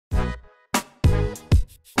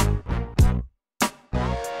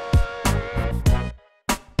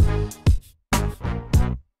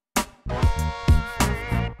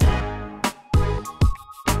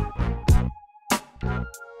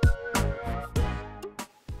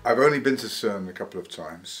I've only been to CIRM a couple of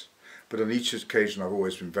times, but on each occasion I've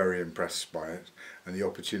always been very impressed by it and the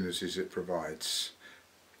opportunities it provides.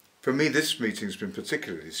 For me, this meeting's been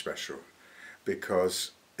particularly special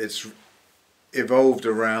because it's evolved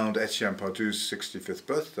around Etienne PARDOUX's 65th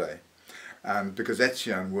birthday, and because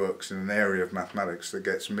Etienne works in an area of mathematics that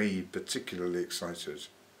gets me particularly excited.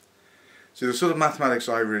 See, the sort of mathematics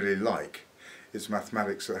I really like is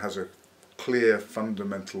mathematics that has a clear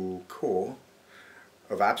fundamental core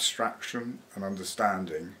of abstraction and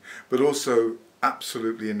understanding, but also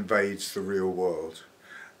absolutely invades the real world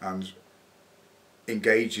and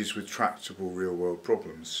engages with tractable real world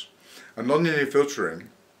problems. And nonlinear filtering,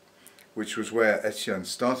 which was where Etienne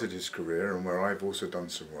started his career and where I've also done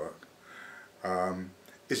some work,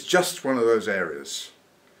 is just one of those areas.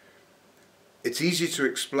 It's easy to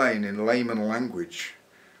explain in layman language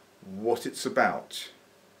what it's about.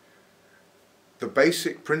 The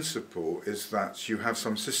basic principle is that you have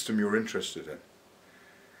some system you're interested in.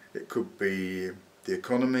 It could be the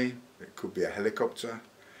economy, it could be a helicopter,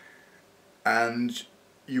 and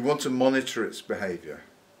you want to monitor its behaviour.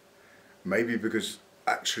 Maybe because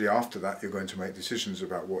actually after that you're going to make decisions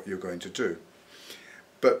about what you're going to do.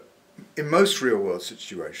 But in most real world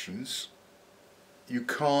situations, you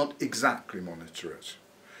can't exactly monitor it.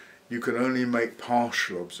 You can only make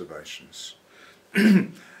partial observations.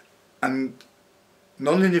 And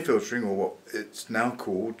nonlinear filtering, or what it's now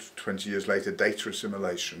called 20 years later, data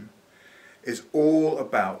assimilation, is all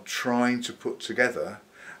about trying to put together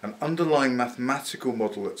an underlying mathematical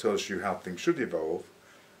model that tells you how things should evolve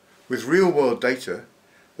with real world data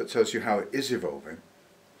that tells you how it is evolving,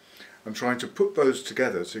 and trying to put those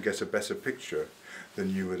together to get a better picture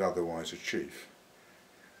than you would otherwise achieve.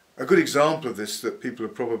 A good example of this that people are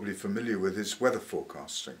probably familiar with is weather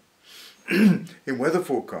forecasting. In weather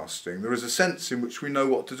forecasting, there is a sense in which we know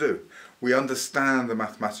what to do. We understand the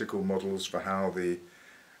mathematical models for how the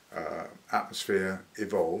atmosphere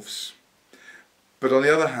evolves. But on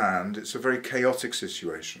the other hand, it's a very chaotic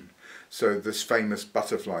situation. So this famous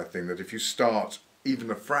butterfly thing, that if you start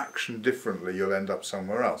even a fraction differently, you'll end up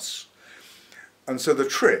somewhere else. And so the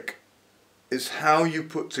trick is how you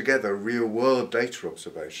put together real-world data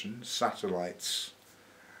observations, satellites,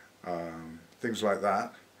 things like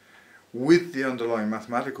that, with the underlying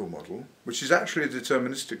mathematical model, which is actually a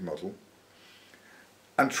deterministic model,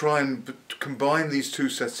 and try and combine these two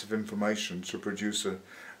sets of information to produce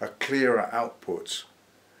a clearer output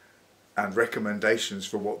and recommendations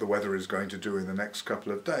for what the weather is going to do in the next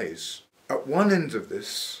couple of days. At one end of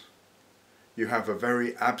this, you have a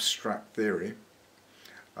very abstract theory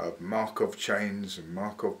of Markov chains and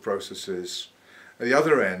Markov processes. At the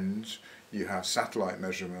other end, you have satellite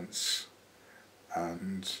measurements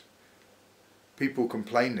and people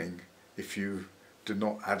complaining if you do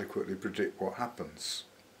not adequately predict what happens.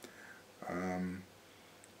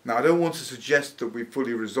 Now, I don't want to suggest that we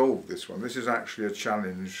fully resolved this one. This is actually a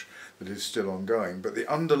challenge that is still ongoing, but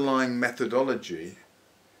the underlying methodology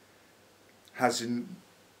has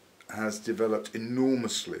developed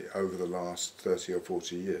enormously over the last 30 or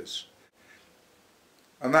 40 years.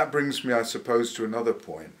 And that brings me, I suppose, to another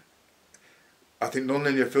point. I think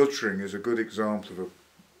nonlinear filtering is a good example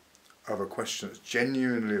of a question that's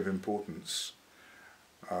genuinely of importance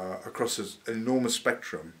across an enormous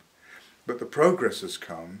spectrum. But the progress has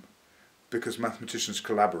come because mathematicians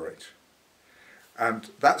collaborate.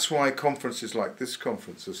 And that's why conferences like this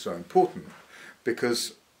conference are so important,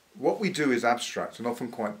 because what we do is abstract and often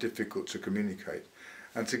quite difficult to communicate.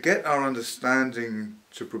 And to get our understanding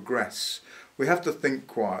to progress, we have to think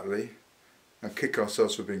quietly and kick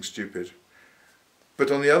ourselves for being stupid.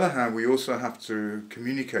 But on the other hand, we also have to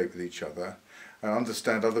communicate with each other and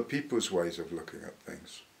understand other people's ways of looking at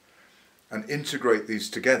things and integrate these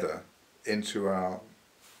together into our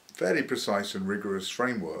fairly precise and rigorous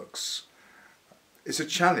frameworks. It's a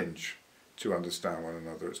challenge to understand one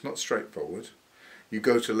another. It's not straightforward. You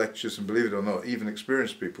go to lectures and, believe it or not, even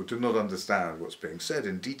experienced people do not understand what's being said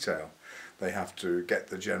in detail. They have to get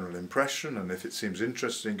the general impression, and if it seems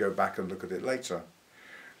interesting, go back and look at it later.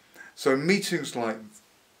 So meetings like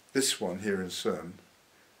this one here in CIRM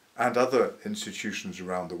and other institutions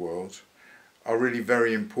around the world are really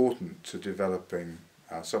very important to developing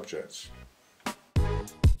our subjects.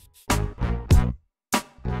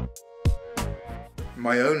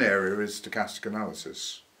 My own area is stochastic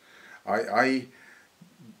analysis. I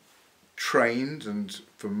trained and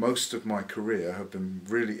for most of my career have been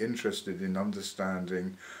really interested in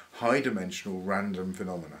understanding high-dimensional random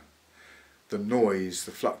phenomena. The noise,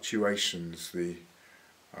 the fluctuations, the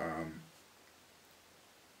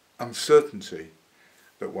uncertainty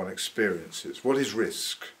that one experiences. What is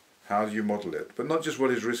risk? How do you model it? But not just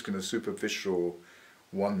what is risk in a superficial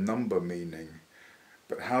one number meaning,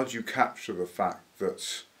 but how do you capture the fact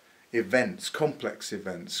that events, complex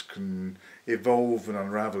events, can evolve and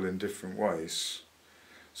unravel in different ways.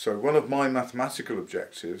 So one of my mathematical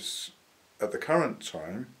objectives at the current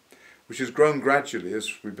time, which has grown gradually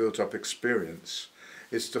as we built up experience,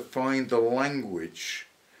 is to find the language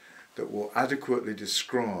that will adequately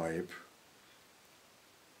describe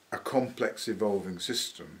a complex evolving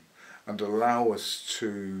system and allow us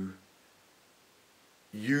to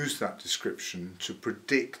use that description to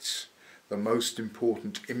predict the most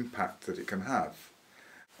important impact that it can have.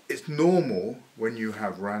 It's normal when you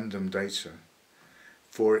have random data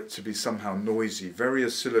for it to be somehow noisy, very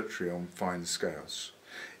oscillatory on fine scales.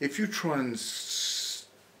 If you try and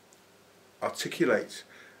articulate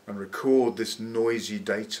and record this noisy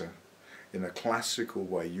data in a classical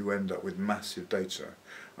way, you end up with massive data.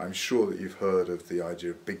 I'm sure that you've heard of the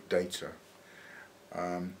idea of big data.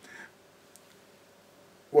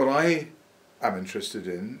 What I am interested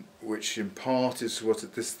in, which in part is what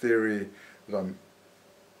this theory that I'm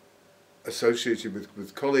associated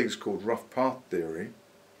with colleagues called rough path theory,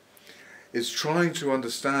 is trying to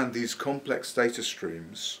understand these complex data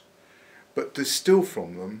streams, but distill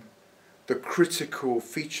from them the critical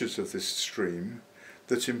features of this stream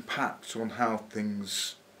that impact on how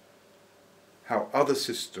other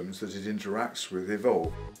systems that it interacts with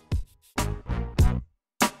evolve.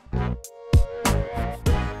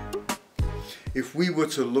 If we were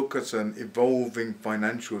to look at an evolving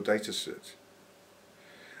financial data set,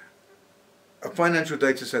 a financial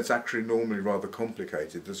data set's actually normally rather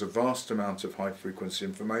complicated. There's a vast amount of high frequency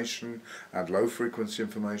information and low frequency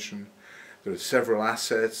information. There are several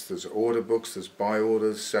assets, there's order books, there's buy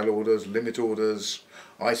orders, sell orders, limit orders,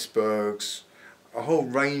 icebergs, a whole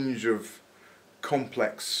range of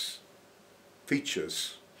complex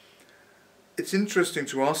features. It's interesting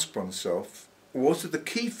to ask oneself, what are the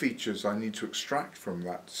key features I need to extract from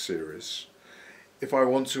that series if I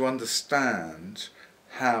want to understand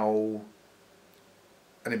how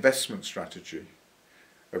an investment strategy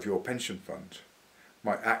of your pension fund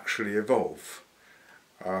might actually evolve?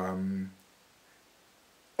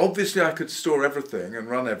 Obviously I could store everything and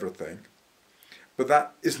run everything, but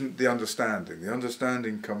that isn't the understanding. The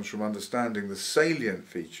understanding comes from understanding the salient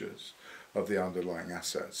features of the underlying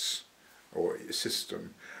assets or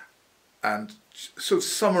system and sort of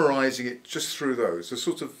summarising it just through those, a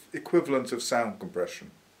sort of equivalent of sound compression.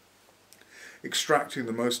 Extracting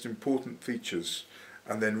the most important features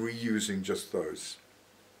and then reusing just those.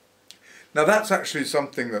 Now that's actually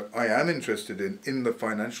something that I am interested in the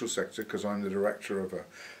financial sector, because I'm the director of an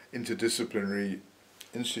interdisciplinary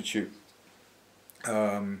institute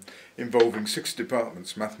involving 6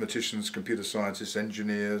 departments: mathematicians, computer scientists,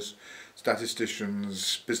 engineers,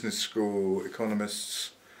 statisticians, business school,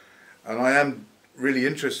 economists. And I am really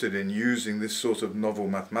interested in using this sort of novel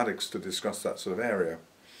mathematics to discuss that sort of area.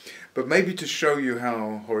 But maybe to show you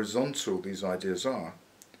how horizontal these ideas are,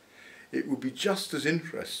 it would be just as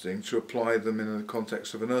interesting to apply them in the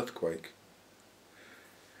context of an earthquake.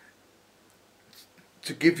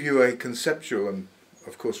 To give you a conceptual and,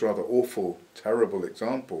 of course, rather awful, terrible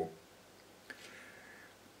example,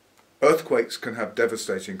 earthquakes can have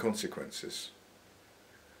devastating consequences.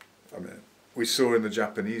 I mean, we saw in the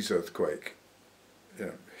Japanese earthquake,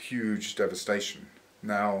 huge devastation,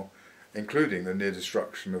 now including the near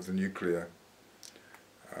destruction of the nuclear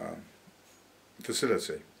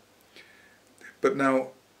facility. But now,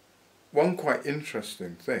 one quite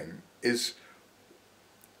interesting thing is,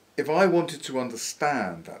 if I wanted to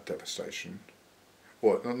understand that devastation,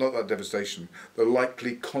 or not that devastation, the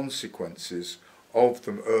likely consequences of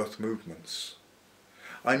the Earth movements,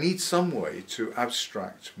 I need some way to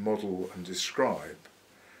abstract, model and describe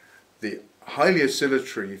the highly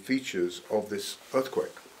oscillatory features of this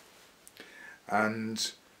earthquake.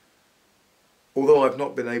 And although I've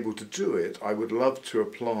not been able to do it, I would love to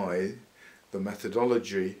apply the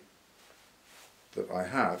methodology that I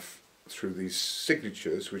have through these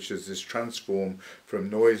signatures, which is this transform from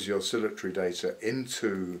noisy oscillatory data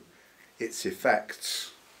into its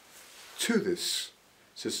effects to this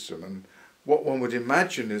system. And what one would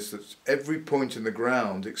imagine is that every point in the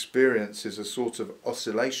ground experiences a sort of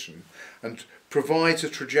oscillation and provides a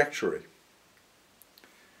trajectory.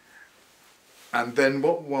 And then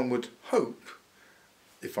what one would hope,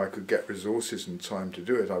 if I could get resources and time to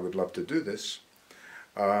do it, I would love to do this,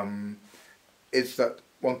 is that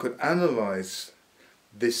one could analyse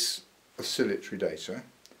this oscillatory data.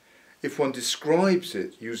 If one describes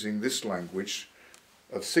it using this language,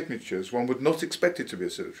 of signatures, one would not expect it to be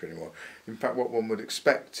oscillatory anymore. In fact, what one would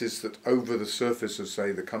expect is that over the surface of,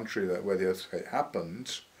 say, the country where the earthquake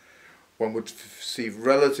happened, one would see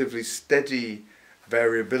relatively steady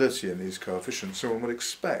variability in these coefficients. So one would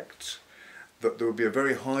expect that there would be a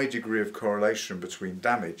very high degree of correlation between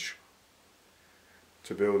damage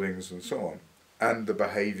to buildings and so on and the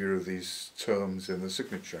behaviour of these terms in the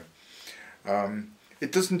signature.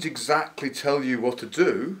 It doesn't exactly tell you what to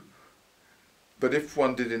do, but if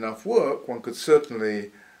one did enough work, one could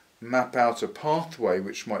certainly map out a pathway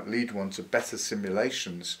which might lead one to better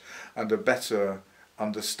simulations and a better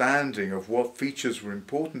understanding of what features were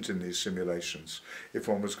important in these simulations if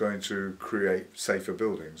one was going to create safer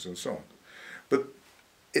buildings and so on. But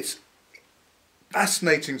it's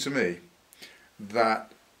fascinating to me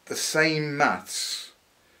that the same maths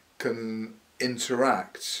can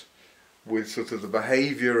interact with sort of the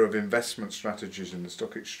behaviour of investment strategies in the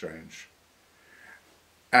stock exchange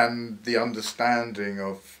and the understanding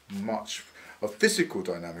of much of physical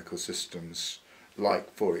dynamical systems, like,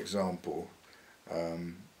 for example,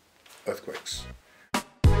 earthquakes.